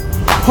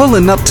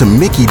Pulling up to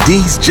Mickey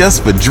D's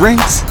just for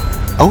drinks?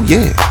 Oh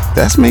yeah,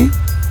 that's me.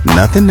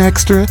 Nothing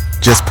extra,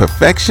 just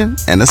perfection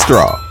and a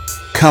straw.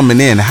 Coming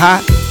in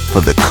hot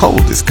for the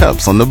coldest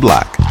cups on the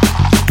block.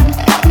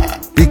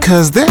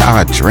 Because there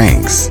are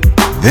drinks.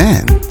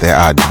 Then there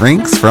are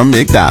drinks from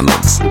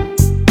McDonald's.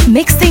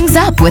 Mix things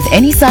up with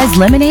any size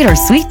lemonade or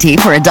sweet tea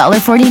for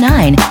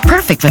 $1.49.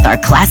 Perfect with our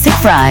classic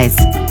fries.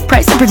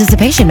 Price and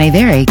participation may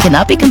vary.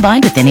 Cannot be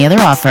combined with any other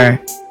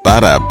offer.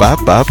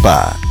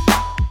 Ba-da-ba-ba-ba.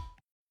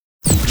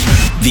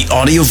 The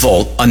Audio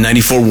Vault on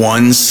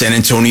 94.1 San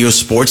Antonio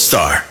Sports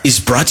Star is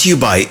brought to you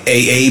by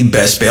AA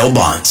Best Bail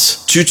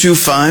Bonds,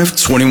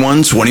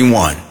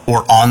 225-2121,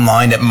 or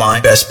online at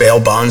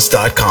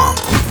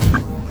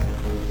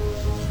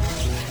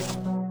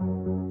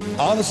mybestbailbonds.com.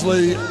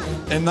 Honestly,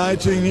 in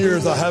 19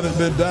 years, I haven't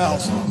been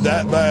doused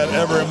that bad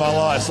ever in my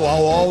life, so I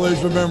will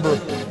always remember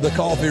the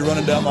coffee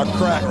running down my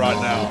crack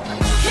right now.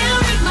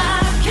 Can't read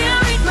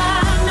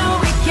my, no,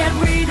 we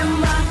can't read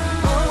my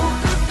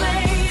poker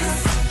face.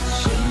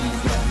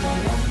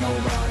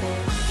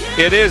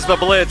 It is the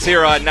Blitz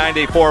here on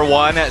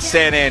 94.1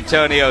 San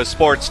Antonio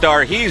Sports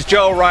Star. He's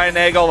Joe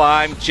Reinagel.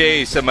 I'm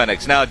Jason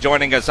Minix. Now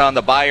joining us on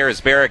the Buyers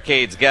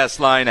Barricades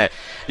guest line,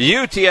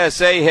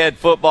 UTSA head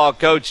football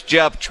coach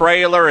Jeff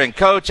Traylor. And,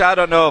 Coach, I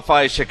don't know if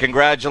I should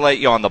congratulate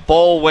you on the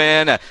bowl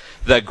win,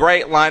 the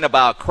great line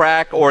about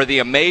crack, or the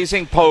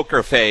amazing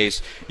poker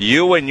face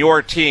you and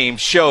your team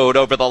showed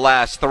over the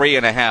last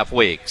 3.5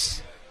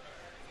 weeks.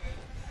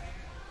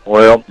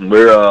 Well,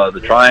 we're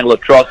the triangle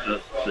of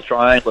toughness. The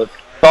triangle of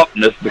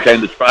toughness became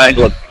the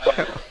triangle of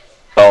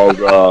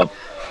because,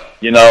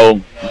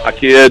 my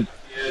kid,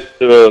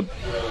 to a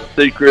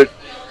secret,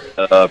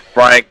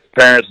 Frank's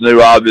parents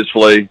knew,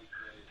 obviously,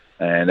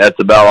 and that's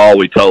about all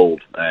we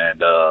told.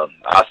 And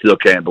I still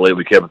can't believe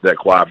we kept it that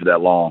quiet for that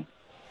long.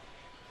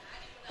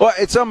 Well,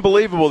 it's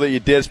unbelievable that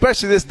you did,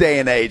 especially this day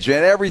and age,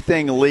 and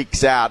everything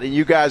leaks out, and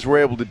you guys were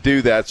able to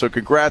do that, so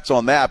congrats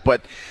on that.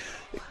 But,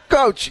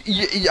 Coach,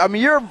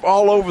 you're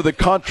all over the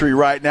country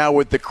right now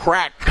with the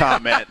crack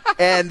comment,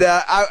 and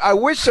I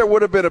wish there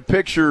would have been a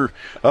picture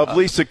of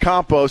Lisa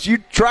Campos. You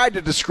tried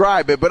to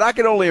describe it, but I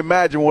can only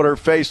imagine what her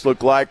face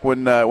looked like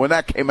when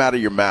that came out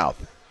of your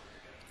mouth.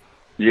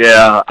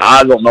 Yeah,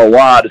 I don't know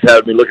why. I just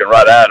had me looking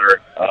right at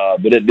her,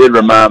 but it did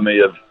remind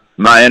me of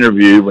my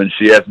interview when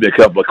she asked me a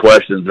couple of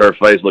questions. Her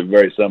face looked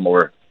very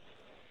similar.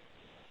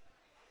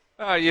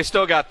 You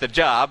still got the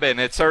job, and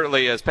it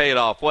certainly has paid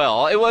off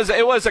well. It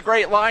was a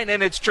great line,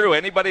 and it's true.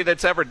 Anybody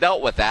that's ever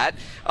dealt with that,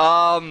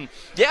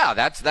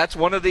 that's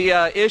one of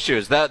the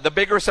issues, the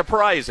bigger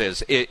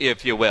surprises,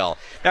 if you will.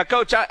 Now,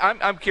 Coach,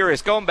 I'm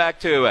curious. Going back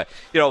to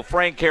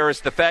Frank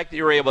Harris, the fact that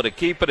you were able to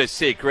keep it a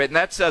secret, and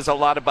that says a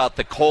lot about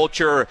the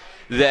culture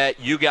that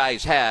you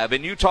guys have.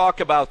 And you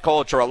talk about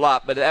culture a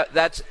lot, but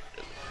that's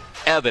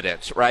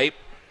evidence, right?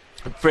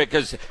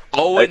 Because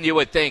Owen, you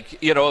would think,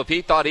 if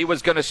he thought he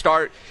was going to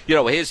start,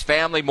 his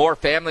family, more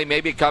family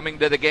maybe coming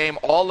to the game,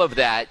 all of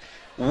that.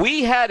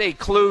 We had a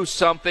clue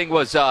something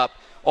was up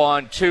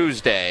on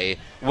Tuesday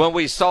when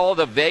we saw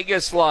the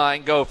Vegas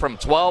line go from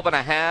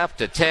 12.5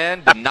 to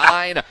 10 to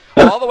 9,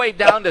 all the way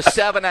down to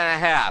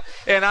 7.5.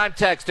 And I'm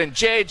texting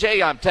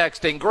JJ, I'm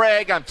texting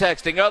Greg, I'm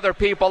texting other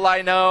people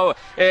I know,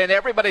 and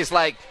everybody's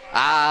like,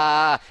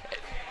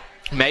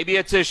 maybe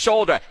it's his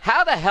shoulder.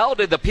 How the hell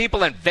did the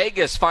people in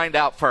Vegas find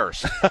out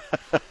first?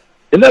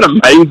 Isn't that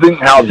amazing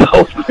how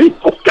those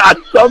people got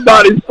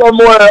somebody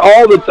somewhere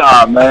all the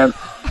time, man?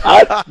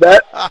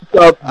 That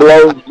stuff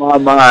blows my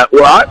mind.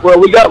 Well,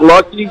 we got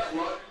lucky.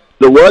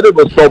 The weather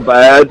was so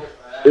bad.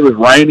 It was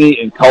rainy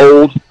and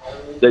cold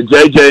that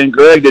JJ and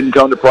Greg didn't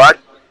come to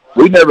practice.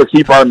 We never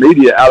keep our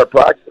media out of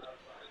practice.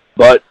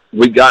 But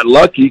we got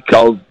lucky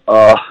because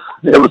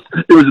it was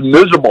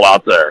miserable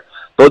out there.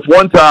 So it's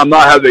one time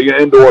not having an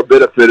indoor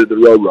benefited the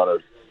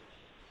Roadrunners.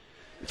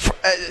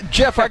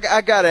 Jeff, I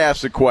got to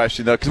ask the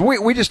question, though, because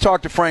we just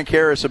talked to Frank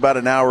Harris about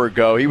an hour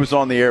ago. He was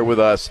on the air with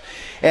us,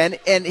 and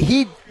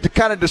he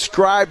kind of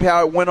described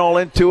how it went all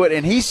into it,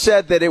 and he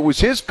said that it was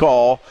his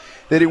call,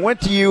 that he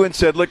went to you and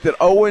said, look, that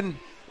Owen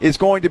is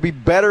going to be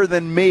better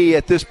than me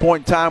at this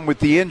point in time with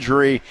the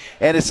injury,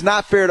 and it's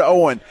not fair to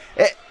Owen.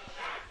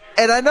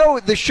 And I know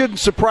this shouldn't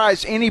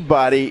surprise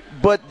anybody,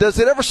 but does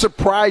it ever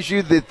surprise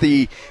you that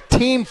the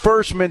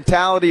team-first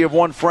mentality of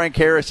one Frank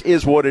Harris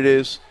is what it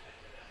is?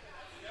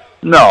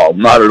 No,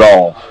 not at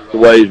all. The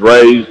way he's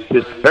raised,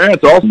 his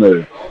parents also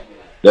knew.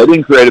 They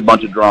didn't create a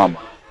bunch of drama.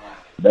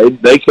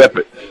 They kept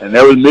it. And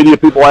there was media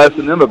people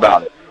asking them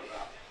about it.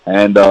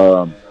 And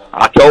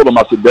I told him,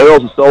 I said,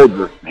 Daryl's a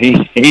soldier.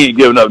 He ain't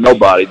giving up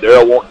nobody.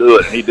 Daryl won't do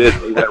it. And he did.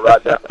 He went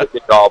right down to the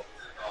kickoff.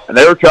 And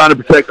they were trying to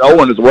protect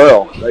Owen as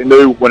well. They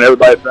knew when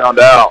everybody found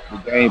out the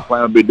game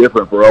plan would be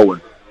different for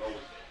Owen.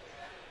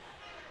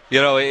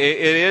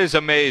 It is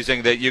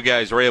amazing that you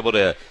guys were able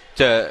to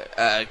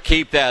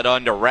keep that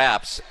under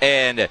wraps.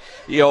 And,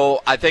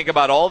 I think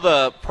about all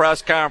the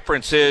press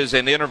conferences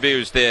and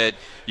interviews that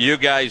you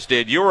guys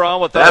did. You were on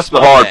with us. That's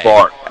the hard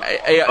part.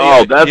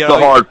 That's the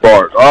hard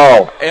part.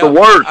 Oh, the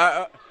worst.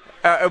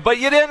 But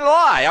you didn't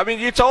lie. I mean,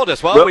 you told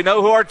us. Well, we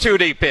know who our 2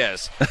 deep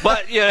is.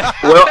 But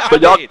well,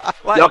 but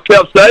y'all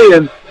kept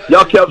saying,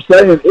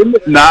 isn't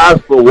it nice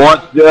for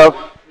once, Jeff?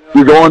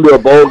 You're going to a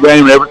bowl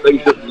game and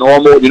everything's just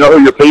normal. You know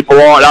who your people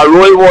are. And I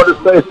really wanted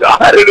to say,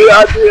 I had any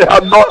idea how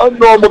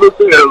unnormal this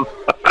is.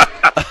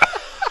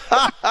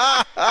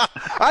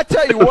 I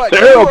tell you what,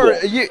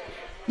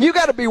 you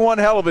got to be one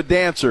hell of a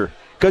dancer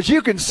because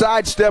you can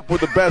sidestep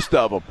with the best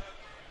of them.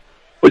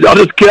 But y'all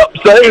just kept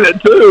saying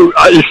it too.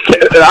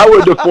 I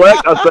would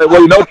deflect. I said,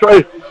 "Well,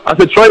 Trey." I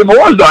said, "Trey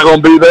Moore's not going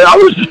to be there." I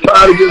was just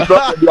trying to get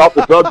something off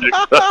the subject.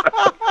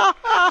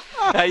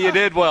 Hey, you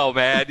did well,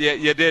 man.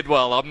 You did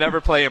well. I'm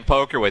never playing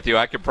poker with you.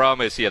 I can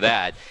promise you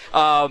that.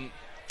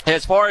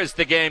 As far as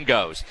the game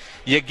goes,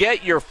 you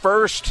get your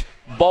first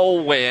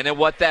bowl win and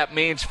what that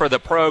means for the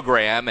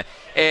program,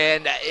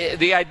 and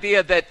the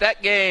idea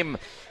that game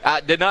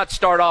did not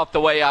start off the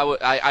way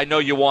I know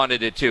you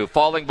wanted it to,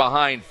 falling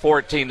behind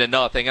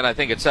 14-0, and I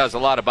think it says a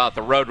lot about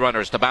the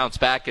Roadrunners to bounce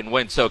back and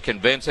win so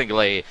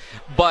convincingly.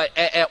 But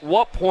at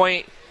what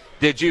point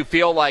did you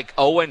feel like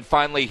Owen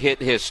finally hit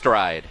his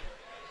stride?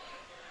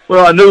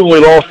 Well, I knew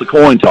when we lost the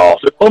coin toss.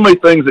 There's so many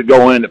things that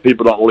go in that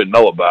people don't really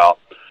know about.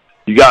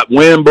 You got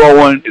wind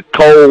blowing, it's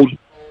cold,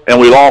 and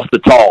we lost the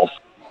toss,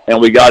 and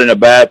we got in a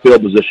bad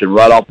field position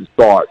right off the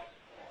start.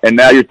 And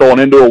now you're throwing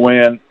into a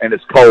wind, and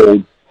it's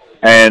cold.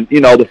 And,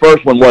 the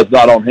first one was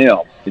not on him.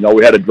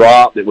 We had a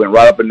drop that went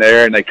right up in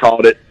there, and they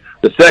caught it.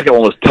 The second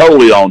one was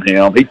totally on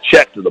him. He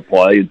checked to the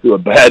play and threw a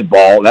bad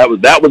ball. That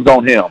was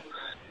on him.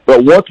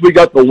 But once we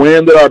got the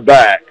wind at our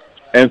back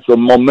and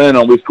some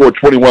momentum, we scored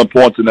 21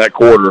 points in that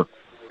quarter.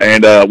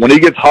 And when he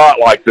gets hot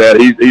like that,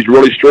 he's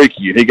really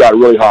streaky, and he got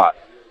really hot.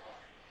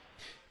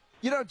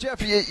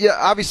 Jeff,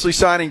 obviously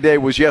signing day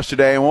was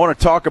yesterday, and we want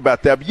to talk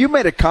about that. But you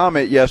made a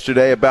comment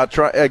yesterday about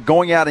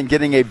going out and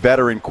getting a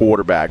veteran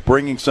quarterback,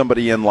 bringing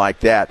somebody in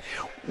like that.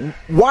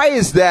 Why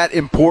is that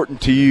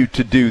important to you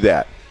to do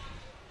that?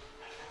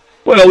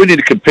 Well, we need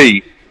to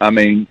compete. I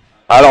mean,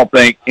 I don't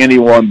think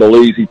anyone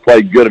believes he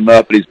played good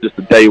enough, but he's just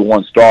a day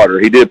one starter.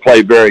 He did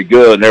play very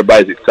good, and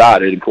everybody's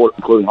excited,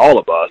 including all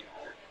of us.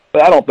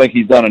 But I don't think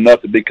he's done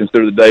enough to be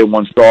considered a day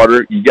one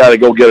starter. You got to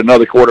go get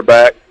another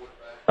quarterback.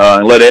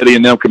 And let Eddie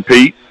and them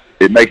compete.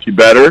 It makes you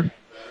better.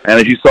 And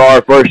as you saw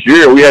our first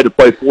year, we had to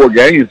play 4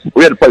 games.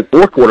 We had to play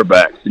 4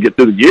 quarterbacks to get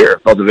through the year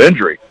because of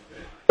injury.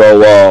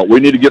 So we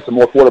need to get some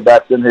more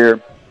quarterbacks in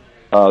here.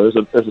 There's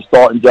a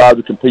starting job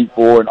to compete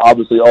for, and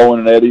obviously Owen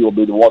and Eddie will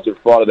be the ones in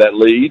front of that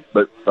lead.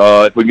 But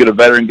if we can get a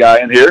veteran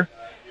guy in here,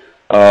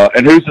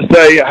 and who's to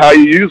say how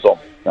you use them?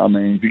 I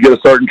mean, if you get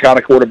a certain kind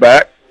of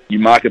quarterback, you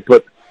might could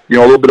put a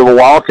little bit of a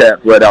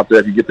wildcat threat out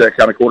there if you get that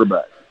kind of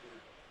quarterback.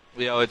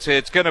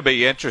 It's going to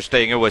be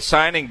interesting. It was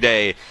signing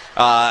day.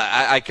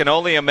 I can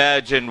only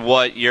imagine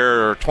what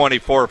your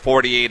 24,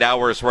 48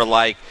 hours were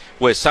like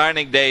with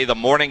signing day the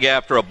morning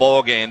after a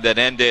bowl game that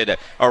ended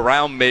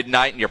around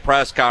midnight, and your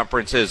press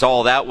conferences,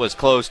 all that was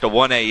close to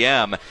 1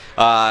 a.m.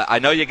 I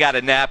know you got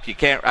a nap.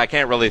 I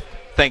can't really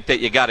think that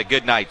you got a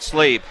good night's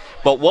sleep.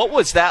 But what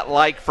was that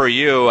like for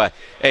you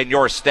and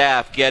your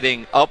staff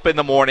getting up in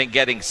the morning,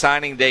 getting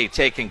signing day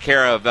taken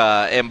care of,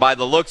 and by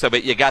the looks of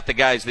it, you got the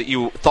guys that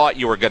you thought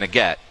you were going to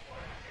get?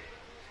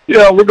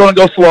 Yeah, we're going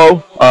to go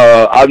slow.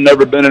 I've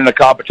never been in a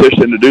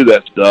competition to do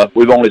that stuff.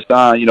 We've only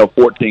signed,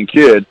 14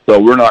 kids, so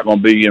we're not going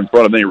to be in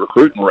front of any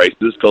recruiting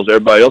races because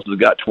everybody else has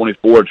got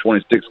 24 or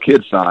 26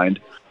 kids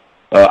signed.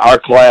 Our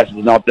class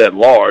is not that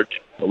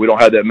large, so we don't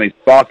have that many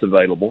spots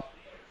available.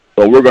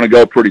 So we're going to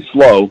go pretty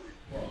slow.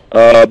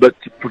 But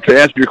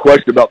to answer your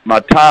question about my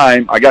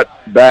time, I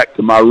got back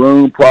to my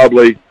room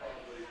probably,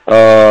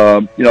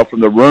 from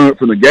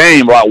the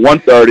game about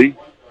 1:30.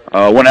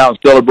 Went out and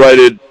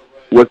celebrated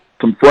with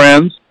some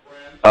friends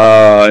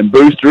and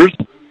boosters.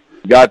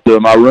 Got to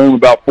my room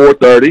about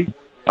 4:30.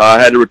 I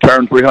had to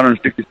return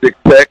 366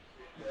 texts.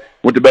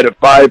 Went to bed at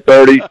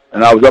 5:30,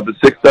 and I was up at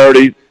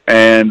 6:30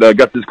 and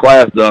got this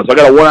class done. So I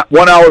got a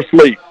one hour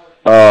sleep,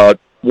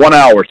 1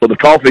 hour. So the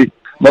coffee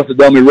must have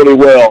done me really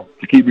well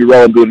to keep me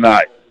rolling through the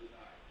night.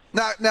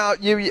 Now,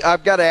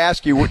 I've got to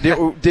ask you: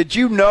 did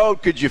you know?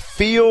 Could you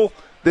feel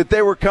that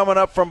they were coming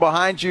up from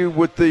behind you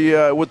with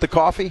the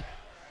coffee?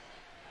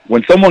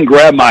 When someone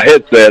grabbed my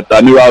headset, I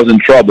knew I was in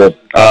trouble.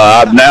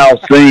 I've now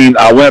seen.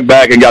 I went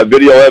back and got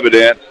video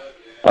evidence.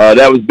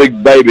 That was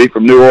Big Baby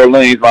from New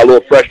Orleans, my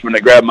little freshman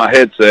that grabbed my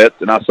headset,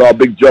 and I saw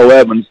Big Joe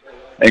Evans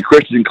and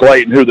Christian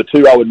Clayton, who are the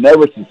two I would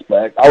never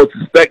suspect. I would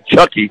suspect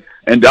Chucky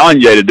and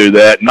Danye to do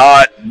that,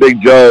 not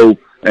Big Joe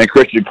and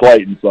Christian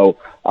Clayton. So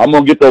I'm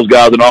going to get those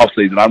guys in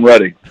off-season. I'm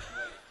ready.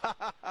 All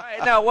right,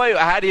 now, wait,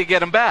 how do you get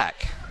them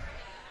back?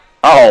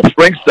 Oh,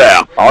 spring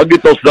staff. I'll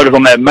get those suckers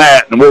on that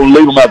mat, and we'll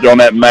leave them out there on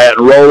that mat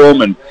and roll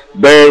them, and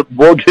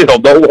we'll get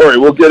them. Don't worry.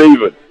 We'll get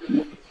even.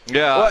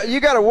 Yeah. Well, you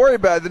got to worry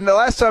about it. The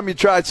last time you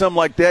tried something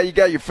like that, you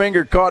got your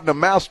finger caught in a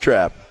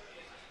mousetrap.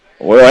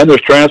 Well, and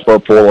there's transfer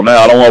portal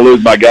now. I don't want to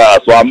lose my guy,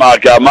 so I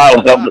might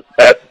let them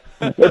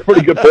They're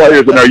pretty good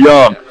players and they're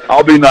young.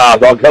 I'll be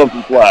nice. I'll cut them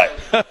some slack.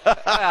 Well,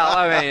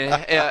 I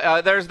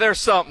mean, there's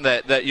something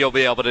that you'll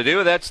be able to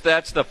do. That's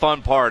the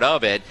fun part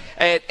of it,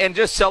 and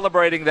just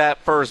celebrating that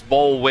first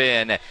bowl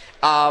win.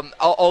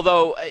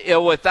 Although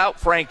without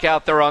Frank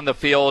out there on the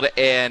field,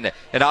 and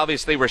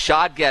obviously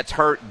Rashad gets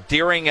hurt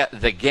during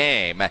the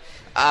game,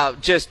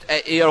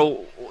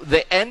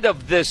 the end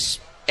of this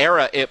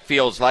era, it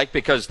feels like,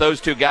 because those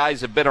two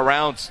guys have been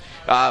around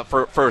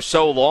for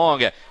so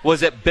long.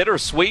 Was it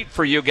bittersweet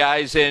for you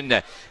guys in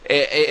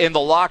the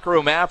locker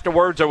room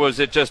afterwards, or was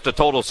it just a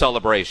total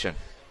celebration?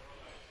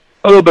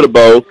 A little bit of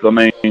both. I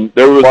mean,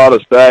 there was a lot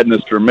of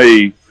sadness for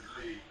me.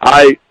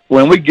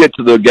 When we get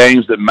to the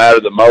games that matter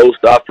the most,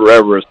 I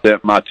forever have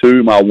sent my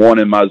 2, my 1,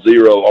 and my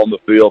 0 on the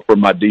field for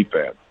my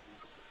defense,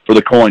 for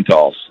the coin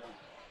toss.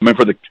 I mean,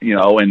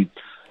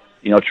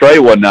 Trey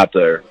wasn't out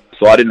there,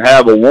 so I didn't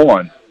have a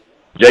 1.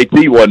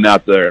 JT wasn't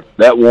out there.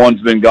 That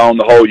 1's been gone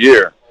the whole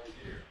year.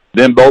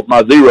 Then both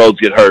my 0s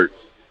get hurt.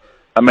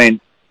 I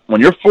mean, when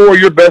your 4 of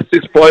your best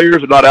 6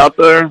 players are not out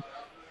there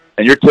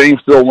and your team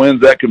still wins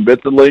that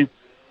convincingly,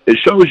 it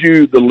shows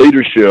you the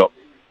leadership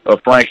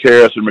of Frank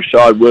Harris and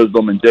Rashad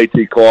Wisdom and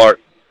JT Clark.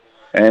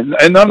 And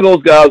none of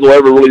those guys will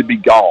ever really be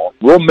gone.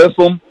 We'll miss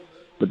them,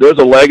 but there's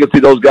a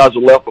legacy those guys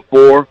have left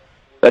before.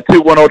 That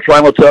 2-1-0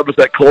 Triangle Toughness,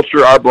 that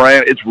culture, our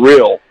brand, it's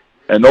real.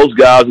 And those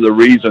guys are the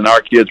reason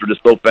our kids were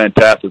just so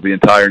fantastic the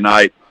entire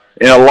night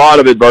in a lot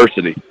of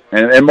adversity.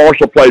 And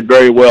Marshall played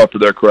very well, to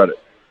their credit.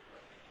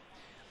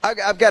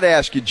 I've got to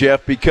ask you,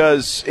 Jeff,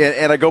 because,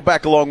 and I go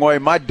back a long way,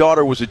 my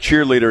daughter was a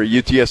cheerleader at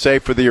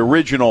UTSA for the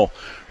original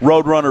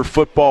Roadrunner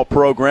football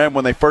program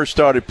when they first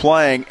started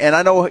playing, and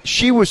I know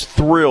she was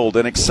thrilled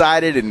and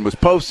excited and was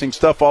posting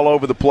stuff all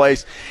over the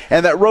place,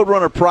 and that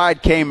Roadrunner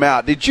pride came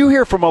out. Did you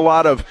hear from a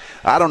lot of,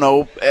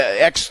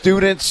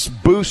 ex-students,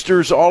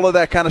 boosters, all of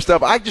that kind of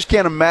stuff? I just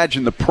can't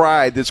imagine the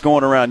pride that's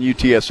going around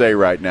UTSA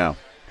right now.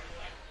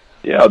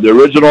 Yeah, the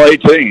original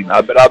 18.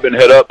 I've been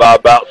hit up by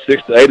about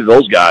 6 to 8 of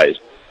those guys.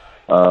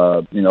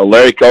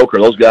 Larry Coker,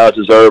 those guys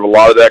deserve a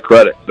lot of that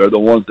credit. They're the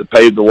ones that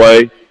paved the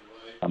way.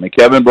 I mean,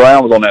 Kevin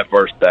Brown was on that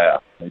first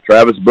staff. I mean,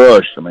 Travis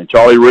Bush. I mean,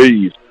 Charlie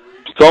Reeves.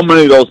 So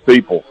many of those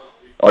people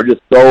are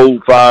just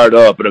so fired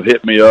up and have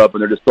hit me up,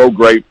 and they're just so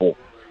grateful.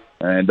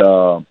 And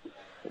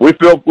we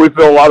feel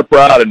a lot of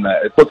pride in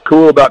that. It's what's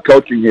cool about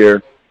coaching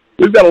here.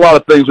 We've got a lot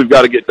of things we've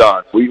got to get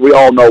done. We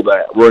all know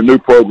that. We're a new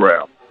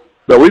program.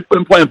 But we've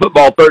been playing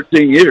football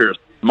 13 years.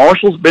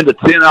 Marshall's been to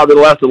 10 out of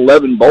the last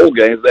 11 bowl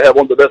games. They have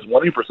one of the best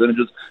winning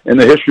percentages in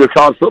the history of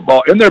college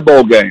football in their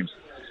bowl games.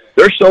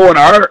 They're showing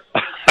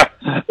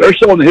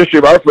the history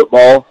of our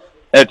football,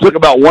 and it took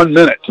about 1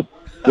 minute.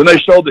 Then they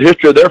showed the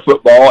history of their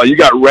football, and you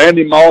got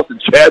Randy Moss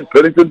and Chad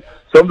Pennington.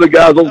 Some of the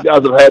guys those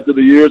guys have had through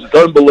the years. It's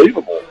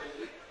unbelievable.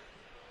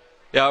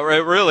 Yeah,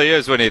 it really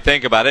is when you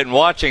think about it. And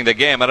watching the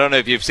game, I don't know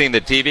if you've seen the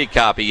TV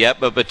copy yet,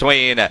 but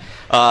between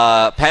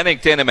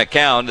Pennington and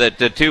McCown,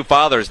 the two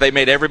fathers, they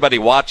made everybody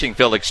watching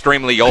feel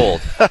extremely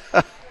old.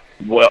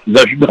 Well,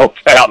 there's no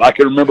doubt. I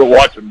can remember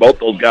watching both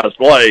those guys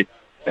play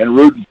and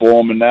rooting for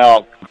them, and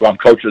now I'm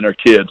coaching their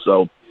kids.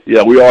 So,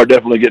 yeah, we are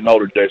definitely getting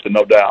older, Jason,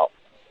 no doubt.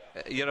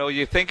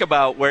 You think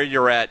about where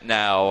you're at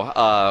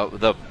now.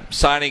 The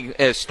signing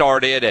has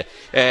started,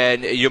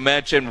 and you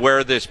mentioned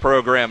where this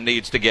program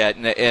needs to get,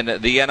 and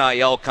the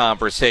NIL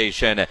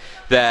conversation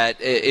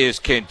that is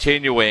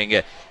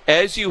continuing.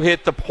 As you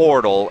hit the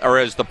portal, or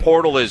as the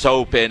portal is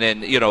open,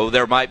 and,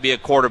 there might be a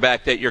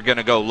quarterback that you're going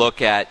to go look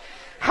at,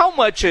 how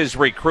much has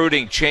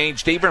recruiting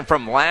changed even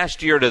from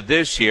last year to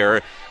this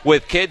year,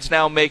 with kids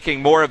now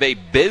making more of a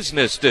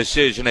business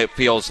decision, it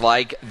feels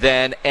like,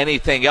 than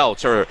anything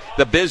else, or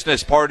the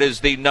business part is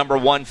the number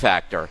one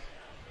factor?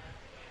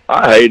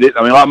 I hate it.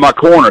 I mean, like my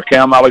corner,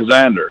 Cam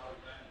Alexander,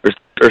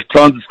 there's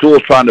tons of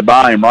schools trying to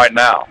buy him right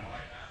now,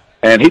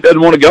 and he doesn't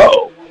want to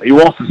go. He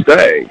wants to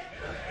stay.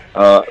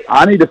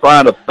 I need to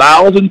find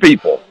 1,000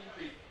 people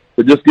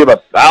to just give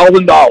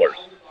 $1,000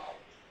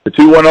 to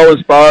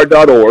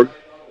 210inspired.org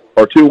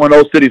or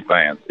 210 City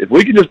Fans. If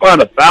we can just find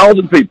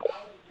 1,000 people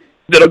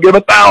that'll give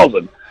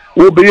 1,000,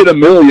 we'll be at 1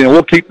 million.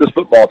 We'll keep this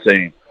football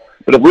team.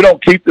 But if we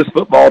don't keep this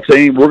football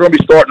team, we're going to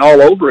be starting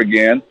all over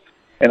again,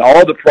 and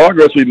all the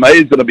progress we made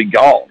is going to be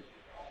gone.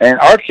 And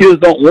our kids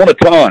don't want a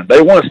ton;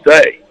 they want to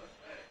stay.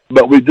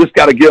 But we've just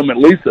got to give them at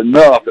least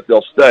enough that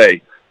they'll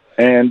stay.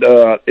 And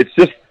it's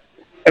just,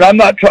 and I'm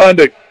not trying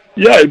to.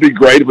 Yeah, it'd be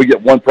great if we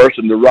get one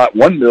person to write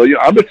 1 million.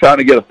 I'm just trying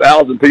to get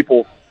 1,000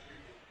 people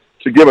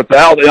to give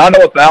 1,000. I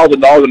know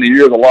 $1,000 in a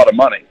year is a lot of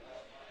money,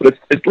 but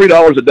it's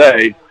 $3 a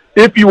day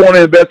if you want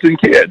to invest in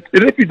kids.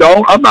 And if you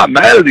don't, I'm not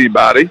mad at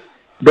anybody.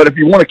 But if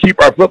you want to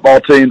keep our football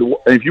team,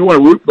 and if you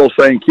want to root for those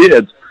same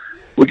kids,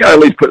 we got to at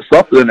least put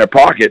something in their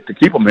pocket to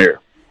keep them here.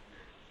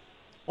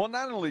 Well,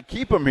 not only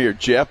keep them here,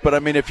 Jeff, but I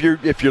mean, if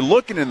you're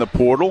looking in the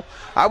portal,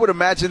 I would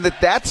imagine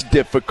that's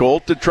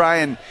difficult to try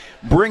and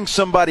bring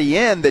somebody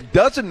in that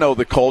doesn't know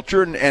the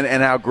culture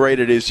and how great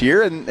it is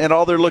here, and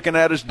all they're looking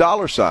at is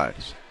dollar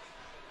signs.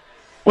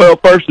 Well,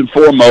 first and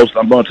foremost,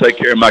 I'm going to take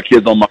care of my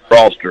kids on my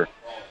roster.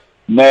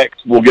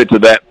 next we'll get to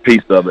that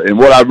piece of it. And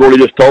what I've really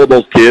just told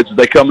those kids is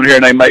they come in here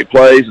and they make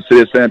plays, the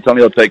city of San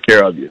Antonio will take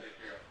care of you.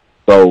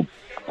 So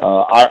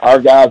our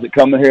guys that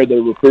come in here,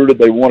 they're recruited,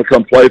 they want to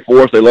come play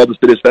for us. They love the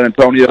city of San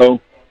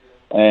Antonio.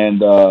 And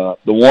the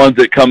ones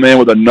that come in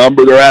with a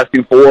number they're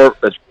asking for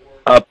that's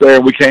up there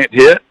and we can't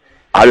hit,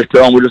 I just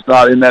tell them we're just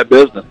not in that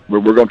business.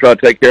 We're going to try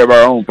to take care of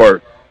our own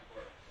first.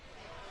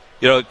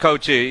 You know,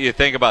 Coach, you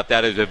think about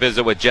that as a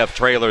visit with Jeff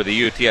Traylor,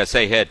 the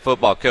UTSA head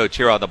football coach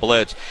here on the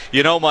Blitz.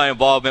 You know my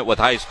involvement with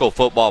high school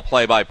football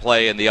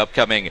play-by-play in the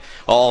upcoming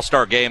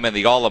All-Star Game and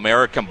the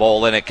All-American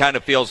Bowl, and it kind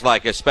of feels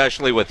like,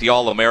 especially with the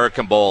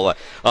All-American Bowl,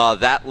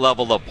 that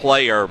level of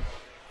player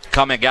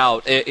coming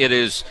out, it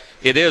is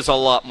a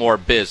lot more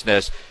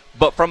business.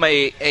 But from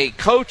a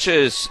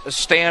coach's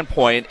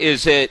standpoint,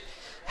 is it,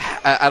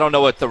 I don't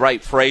know what the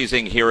right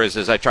phrasing here is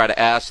as I try to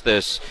ask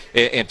this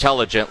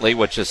intelligently,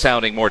 which is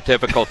sounding more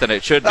difficult than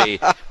it should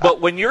be.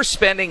 But when you're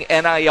spending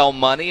NIL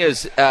money,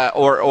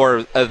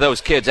 or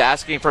those kids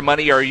asking for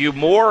money, are you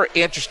more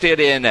interested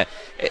in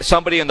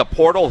somebody in the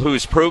portal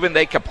who's proven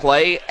they can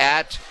play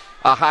at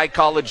a high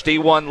college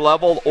D1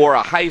 level, or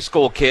a high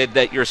school kid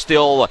that you're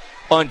still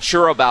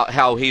unsure about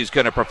how he's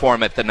going to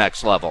perform at the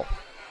next level?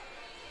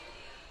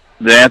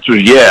 The answer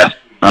is yes.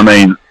 I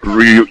mean,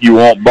 you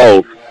want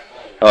both.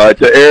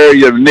 It's an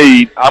area of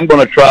need. I'm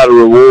going to try to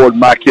reward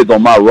my kids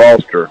on my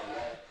roster.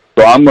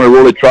 So I'm going to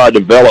really try to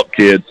develop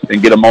kids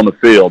and get them on the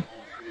field.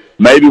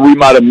 Maybe we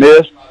might have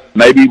missed.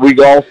 Maybe we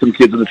lost some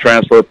kids in the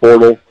transfer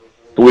portal.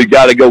 So we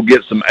got to go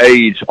get some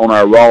age on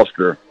our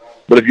roster.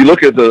 But if you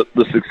look at the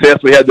success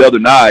we had the other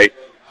night,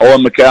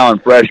 Owen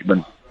McCowan,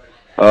 freshman.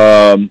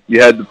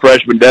 You had the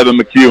freshman Devin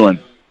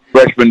McEwen,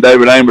 freshman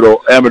David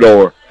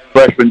Amador,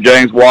 freshman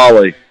James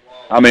Wally.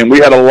 I mean, we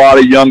had a lot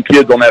of young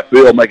kids on that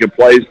field making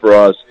plays for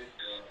us.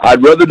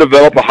 I'd rather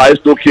develop a high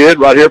school kid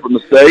right here from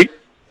the state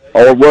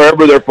or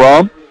wherever they're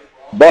from.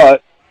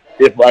 But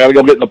if I got to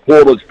go get in the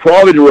portal, it's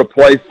probably to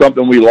replace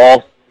something we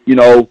lost, you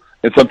know,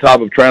 in some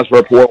type of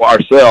transfer portal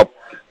ourselves.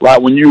 Like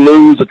when you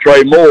lose a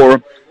Trey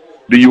Moore,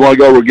 do you want to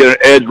go get an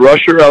edge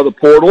rusher out of the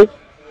portal?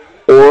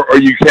 Or are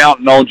you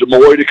counting on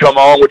Jamoy to come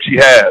on, which he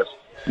has?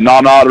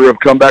 Non-Otter have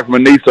come back from a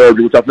knee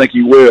surgery, which I think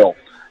he will.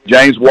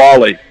 James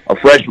Wally, a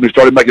freshman who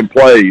started making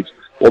plays.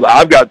 Well,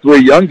 I've got 3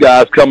 young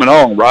guys coming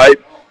on, right?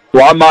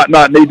 So I might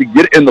not need to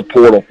get in the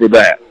portal for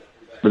that.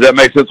 Does that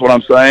make sense what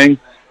I'm saying?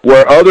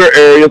 Where other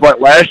areas, like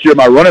last year,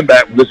 my running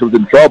back position was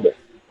in trouble.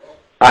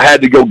 I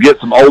had to go get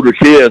some older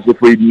kids, which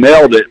we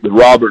nailed it with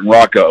Robert and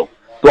Rocco.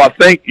 So I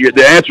think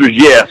the answer is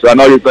yes. I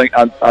know you think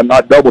I'm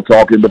not double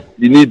talking, but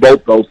you need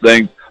both those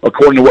things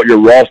according to what your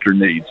roster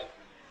needs.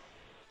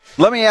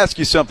 Let me ask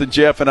you something,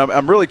 Jeff, and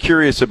I'm really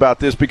curious about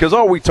this because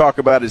all we talk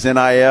about is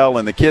NIL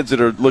and the kids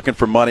that are looking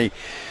for money.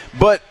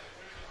 But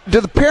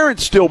do the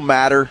parents still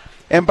matter?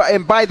 And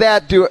by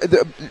that, do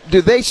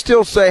they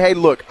still say, hey,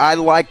 look, I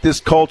like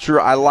this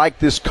culture, I like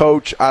this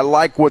coach, I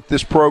like what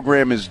this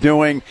program is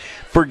doing.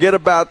 Forget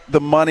about the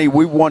money.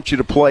 We want you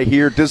to play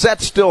here. Does that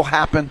still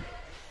happen?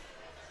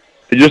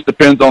 It just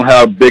depends on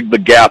how big the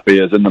gap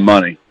is in the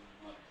money.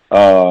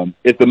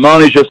 If the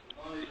money's just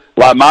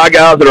like my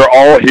guys that are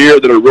all here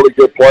that are really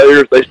good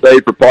players, they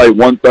stay for probably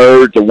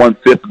 1/3 to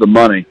 1/5 of the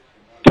money.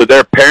 To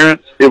their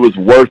parents, it was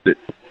worth it.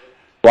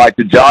 Like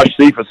to Josh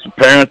Cephas'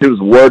 parents, it was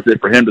worth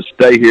it for him to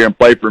stay here and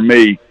play for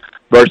me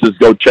versus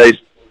go chase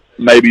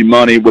maybe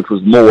money, which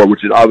was more,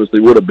 which it obviously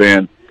would have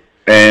been.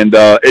 And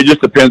it just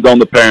depends on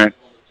the parent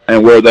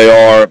and where they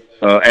are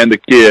and the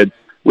kid.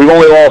 We've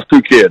only lost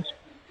 2 kids.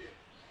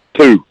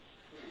 2.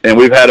 And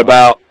we've had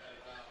about,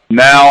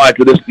 now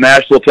after this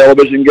national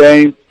television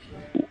game,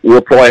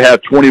 we'll probably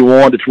have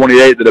 21 to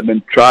 28 that have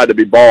been tried to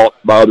be bought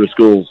by other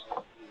schools.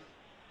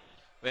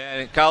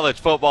 Man, college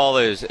football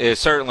is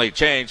certainly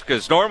changed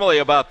because normally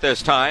about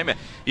this time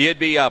you'd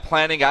be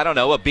planning, I don't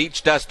know, a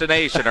beach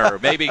destination or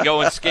maybe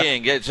going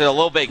skiing. It's a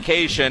little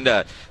vacation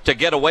to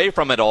get away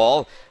from it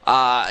all.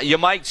 You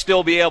might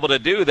still be able to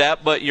do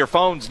that, but your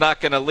phone's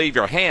not going to leave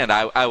your hand,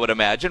 I would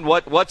imagine.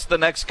 What's the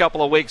next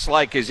couple of weeks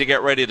like as you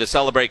get ready to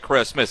celebrate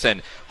Christmas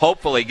and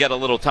hopefully get a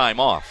little time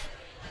off?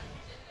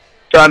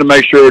 Trying to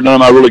make sure none of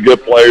my really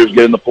good players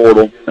get in the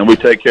portal and we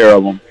take care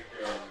of them.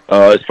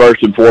 It's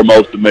first and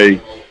foremost to me.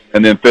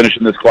 And then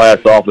finishing this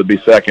class off would be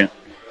second.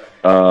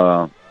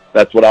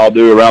 That's what I'll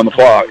do around the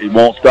clock. It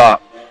won't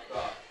stop.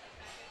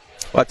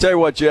 Well, I tell you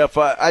what, Jeff,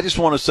 I just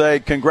want to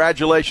say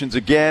congratulations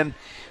again.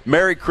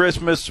 Merry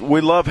Christmas. We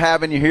love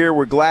having you here.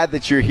 We're glad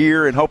that you're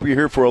here and hope you're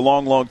here for a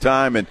long, long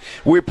time. And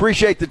we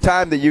appreciate the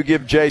time that you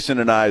give Jason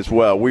and I as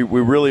well. We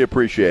really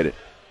appreciate it.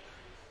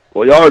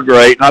 Well, y'all are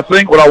great. And I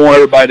think what I want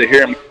everybody to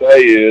hear me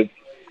say is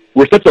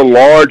we're such a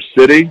large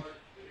city,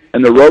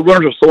 and the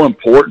Roadrunners are so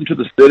important to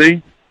the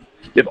city.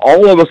 If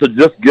all of us would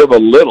just give a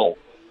little,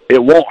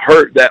 it won't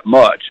hurt that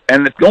much.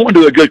 And it's going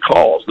to a good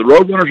cause. The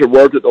Roadrunners are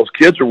worth it. Those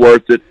kids are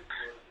worth it.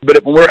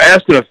 But when we're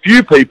asking a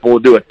few people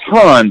to do a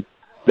ton,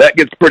 that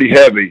gets pretty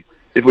heavy.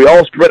 If we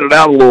all spread it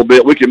out a little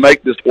bit, we can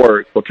make this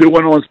work. So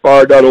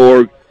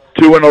 210inspired.org,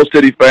 210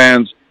 City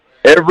fans,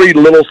 every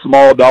little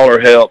small dollar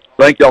helps.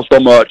 Thank y'all so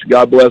much.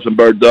 God bless and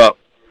birds up.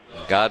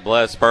 God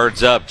bless.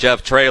 Birds up.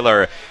 Jeff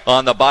Traylor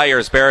on the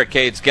Buyers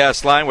Barricades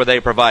guest line, where they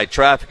provide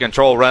traffic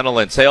control, rental,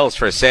 and sales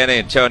for San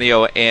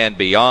Antonio and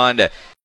beyond.